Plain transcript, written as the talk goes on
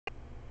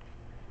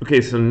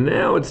Okay, so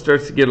now it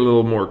starts to get a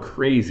little more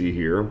crazy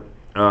here.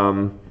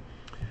 Um,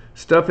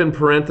 Stuff in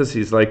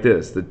parentheses like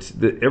this.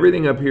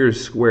 Everything up here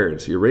is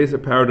squared. So you raise a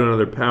power to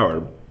another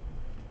power,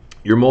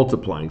 you're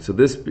multiplying. So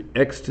this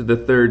x to the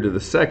third to the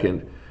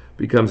second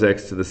becomes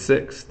x to the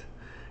sixth.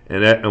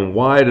 And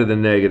y to the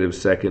negative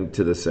second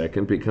to the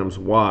second becomes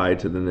y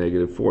to the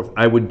negative fourth.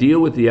 I would deal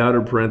with the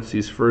outer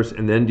parentheses first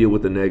and then deal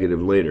with the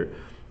negative later.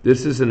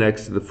 This is an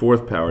x to the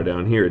fourth power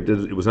down here.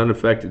 It was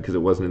unaffected because it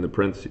wasn't in the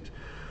parentheses.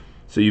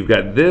 So you've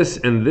got this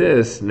and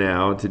this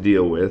now to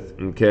deal with,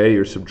 okay?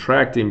 You're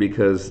subtracting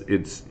because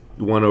it's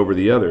one over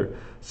the other.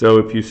 So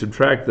if you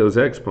subtract those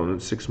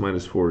exponents, 6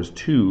 minus 4 is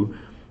 2,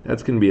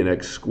 that's going to be an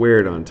x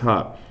squared on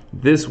top.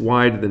 This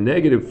y to the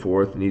negative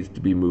fourth needs to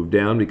be moved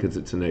down because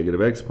it's a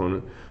negative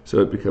exponent, so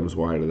it becomes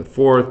y to the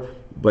fourth,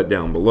 but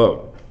down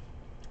below.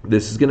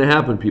 This is going to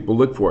happen, people,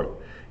 look for it.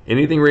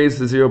 Anything raised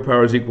to 0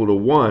 power is equal to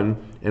 1,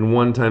 and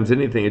 1 times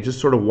anything, it just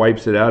sort of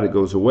wipes it out, it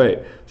goes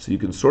away. So you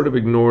can sort of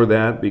ignore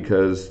that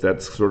because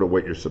that's sort of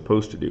what you're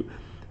supposed to do.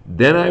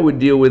 Then I would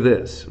deal with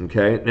this,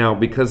 okay? Now,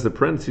 because the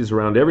parentheses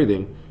around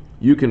everything,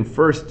 you can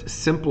first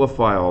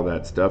simplify all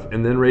that stuff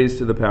and then raise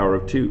to the power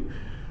of 2,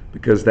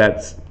 because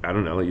that's, I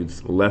don't know,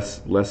 it's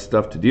less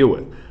stuff to deal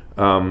with.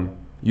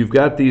 You've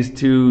got these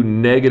two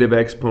negative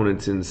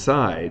exponents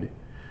inside.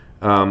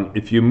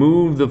 If you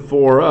move the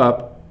 4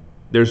 up,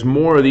 there's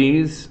more of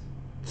these,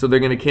 so they're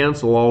going to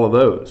cancel all of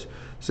those.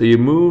 So you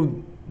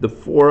move the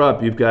 4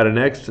 up, you've got an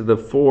x to the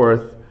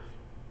fourth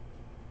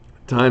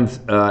times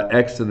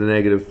x to the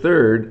negative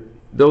third.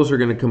 Those are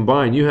going to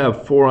combine. You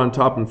have 4 on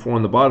top and 4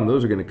 on the bottom.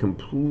 Those are going to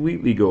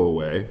completely go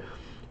away.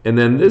 And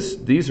then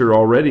these are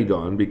already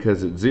gone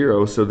because it's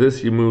 0. So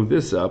this, you move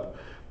this up.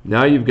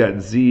 Now you've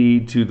got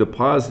z to the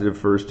positive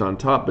first on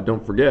top, but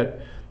don't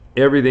forget,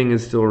 everything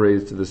is still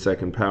raised to the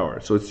second power.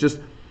 So it's just,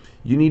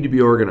 you need to be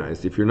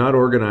organized. If you're not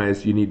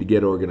organized, you need to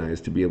get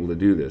organized to be able to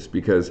do this,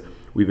 because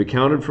we've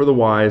accounted for the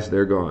y's,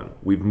 they're gone.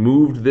 We've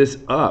moved this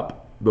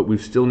up, but we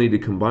still need to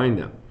combine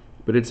them.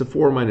 But it's a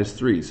 4 minus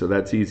 3, so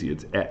that's easy.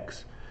 It's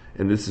x.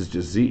 And this is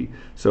just z.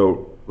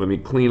 So let me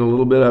clean a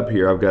little bit up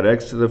here. I've got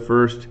x to the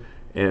first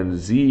and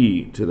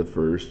z to the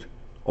first,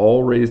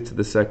 all raised to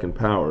the second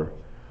power.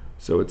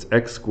 So it's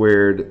x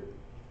squared,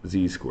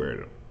 z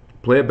squared.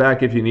 Play it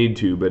back if you need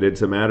to, but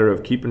it's a matter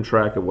of keeping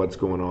track of what's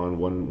going on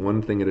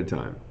one thing at a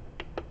time.